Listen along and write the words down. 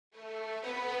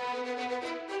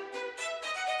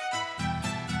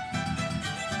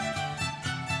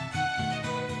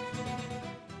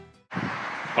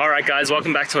Alright guys,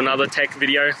 welcome back to another tech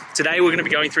video. Today we're going to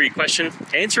be going through your question,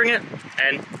 answering it,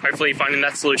 and hopefully finding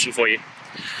that solution for you.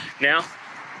 Now,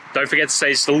 don't forget to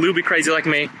stay just a little bit crazy like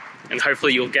me, and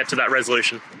hopefully you'll get to that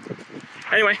resolution.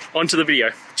 Anyway, on to the video.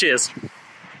 Cheers!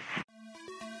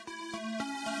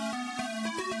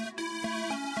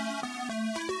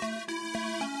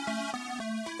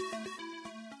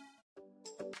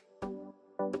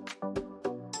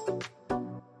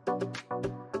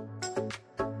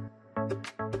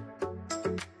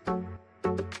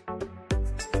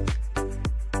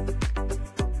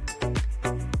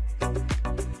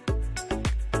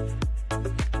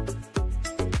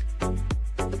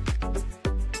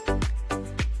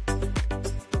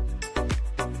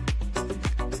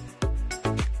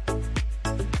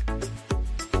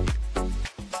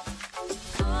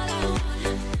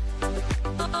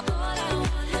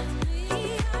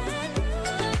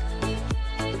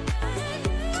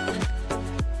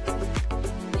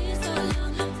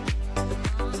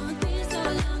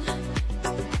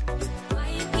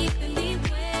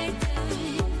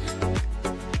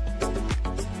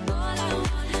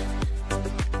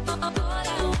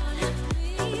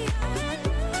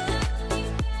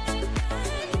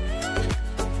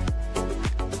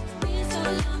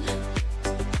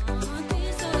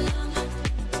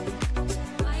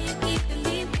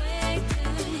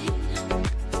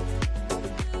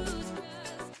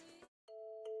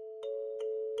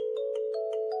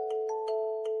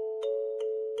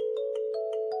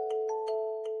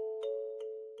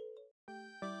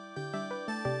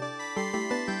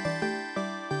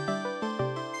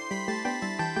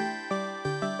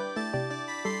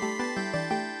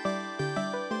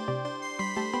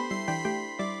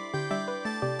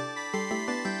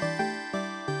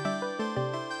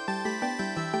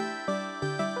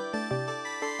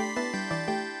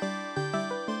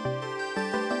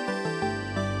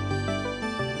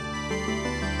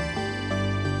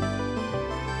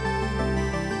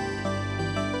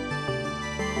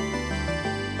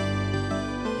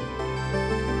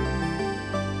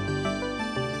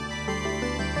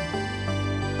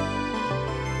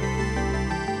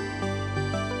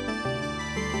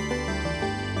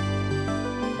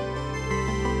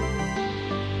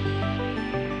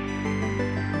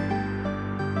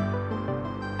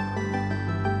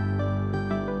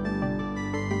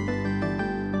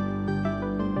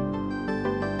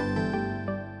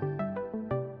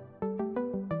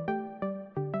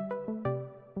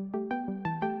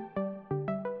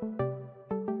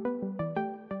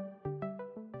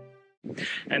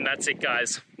 And that's it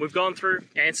guys. We've gone through,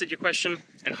 answered your question,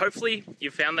 and hopefully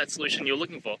you found that solution you're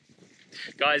looking for.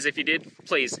 Guys, if you did,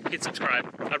 please hit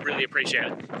subscribe. I'd really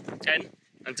appreciate it. And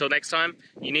until next time,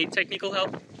 you need technical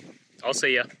help, I'll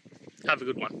see ya. Have a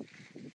good one.